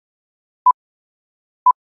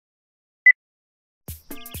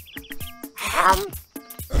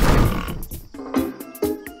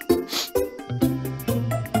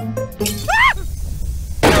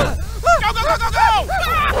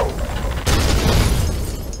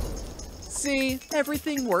See,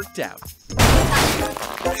 everything worked out.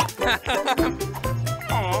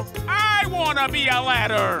 Oh, I wanna be a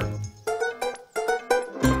ladder!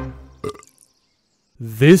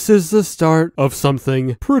 This is the start of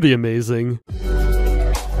something pretty amazing.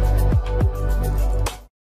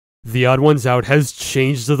 TheOdd1sOut has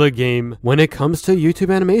changed the game when it comes to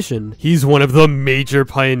YouTube animation. He's one of the major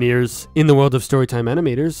pioneers in the world of storytime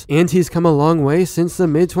animators, and he's come a long way since the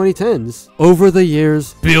mid-2010s. Over the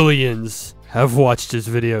years, billions have watched his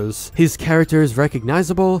videos. His character is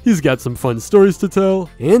recognizable, he's got some fun stories to tell,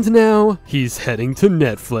 and now he's heading to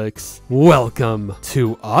Netflix. Welcome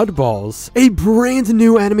to Oddballs, a brand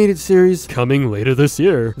new animated series coming later this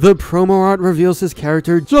year. The promo art reveals his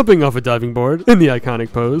character jumping off a diving board in the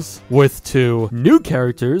iconic pose, with 2 new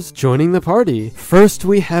characters joining the party. First,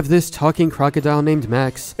 we have this talking crocodile named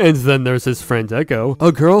Max, and then there's his friend Echo,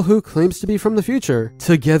 a girl who claims to be from the future.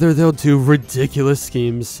 Together, they'll do ridiculous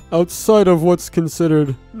schemes outside of what's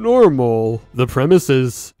considered normal. The premise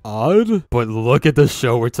is odd, but look at the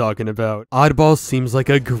show we're talking about. Oddballs seems like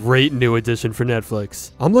a great new addition for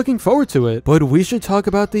Netflix. I'm looking forward to it, but we should talk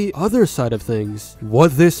about the other side of things.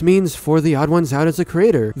 What this means for TheOdd1sOut as a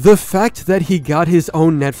creator. The fact that he got his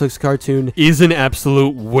own Netflix cartoon is an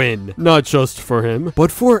absolute win. Not just for him,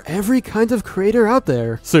 but for every kind of creator out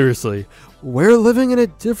there. Seriously. We're living in a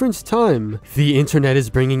different time. The internet is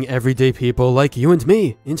bringing everyday people like you and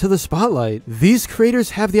me into the spotlight. These creators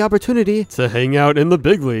have the opportunity to hang out in the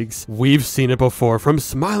big leagues. We've seen it before, from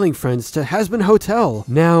Smiling Friends to Hazbin Hotel.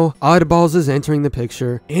 Now, Oddballs is entering the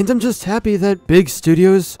picture, and I'm just happy that big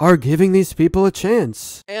studios are giving these people a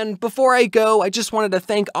chance. And before I go, I just wanted to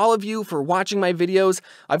thank all of you for watching my videos.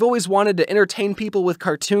 I've always wanted to entertain people with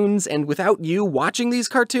cartoons, and without you watching these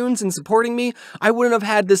cartoons and supporting me, I wouldn't have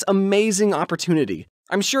had this amazing opportunity.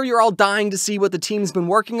 I'm sure you're all dying to see what the team's been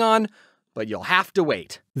working on, but you'll have to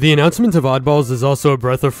wait. The announcement of Oddballs is also a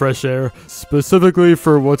breath of fresh air, specifically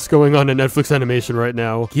for what's going on in Netflix animation right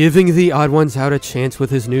now. Giving TheOdd1sOut a chance with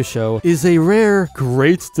his new show is a rare,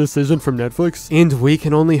 great decision from Netflix, and we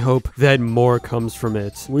can only hope that more comes from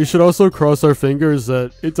it. We should also cross our fingers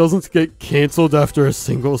that it doesn't get cancelled after a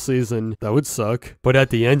single season. That would suck. But at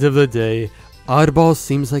the end of the day, Oddballs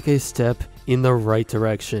seems like a step in the right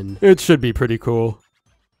direction. It should be pretty cool.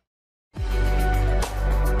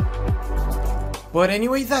 But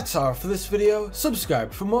anyway, that's all for this video.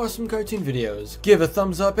 Subscribe for more awesome cartoon videos. Give a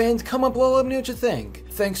thumbs up and comment below, let me know what you think.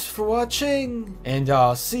 Thanks for watching, and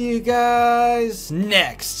I'll see you guys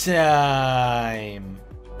next time.